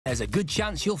There's a good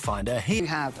chance you'll find her here. You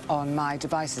have on my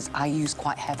devices I use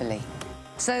quite heavily.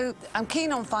 So I'm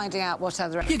keen on finding out what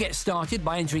other... You get started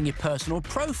by entering your personal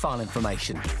profile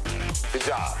information. Good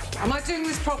job. Am I doing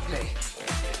this properly?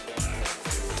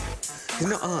 You're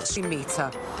not asking. Meter.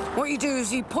 What you do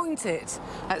is you point it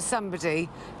at somebody,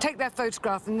 take their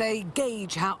photograph, and they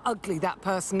gauge how ugly that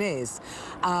person is.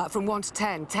 From 1 to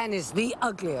 10. 10 is the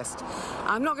ugliest.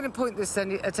 I'm not going to point this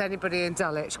at anybody in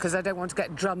Dulwich because I don't want to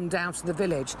get drummed out of the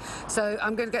village. So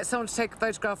I'm going to get someone to take a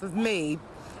photograph of me.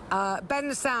 Ben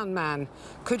the sound man,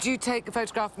 could you take a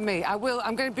photograph of me? I will.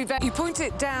 I'm going to be very... You point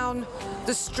it down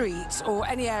the street or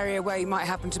any area where you might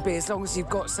happen to be, as long as you've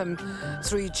got some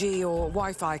 3G or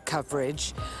Wi-Fi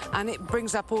coverage, and it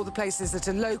brings up all the places that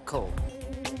are local.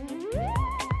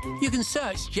 You can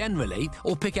search generally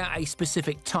or pick out a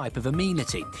specific type of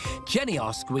amenity. Jenny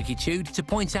asked Wikitude to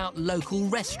point out local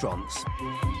restaurants.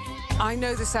 I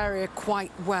know this area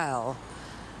quite well,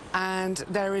 and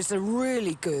there is a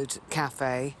really good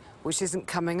cafe which isn't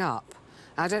coming up.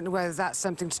 I don't know whether that's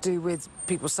something to do with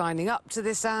people signing up to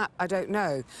this app, I don't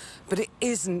know. But it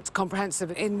isn't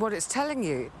comprehensive in what it's telling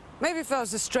you. Maybe if I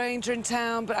was a stranger in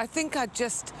town, but I think I'd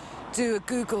just do a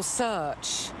Google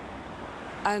search.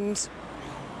 And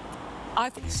I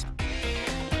think...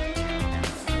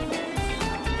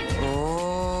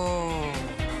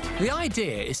 The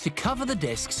idea is to cover the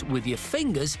discs with your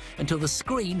fingers until the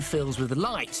screen fills with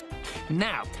light.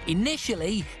 Now,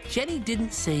 initially, Jenny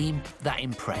didn't seem that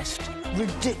impressed.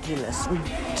 Ridiculous,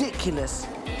 ridiculous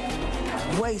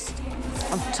waste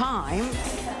of time.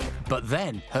 But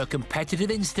then her competitive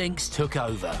instincts took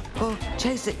over. Oh,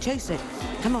 chase it, chase it.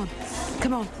 Come on,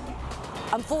 come on.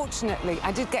 Unfortunately,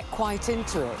 I did get quite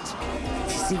into it.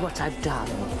 See what I've done.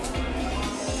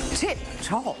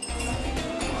 Tip-top.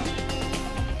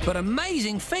 But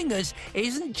Amazing Fingers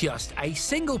isn't just a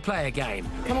single-player game.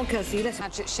 Come on, Kirsty, let's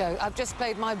match it show. I've just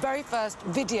played my very first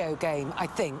video game, I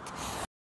think.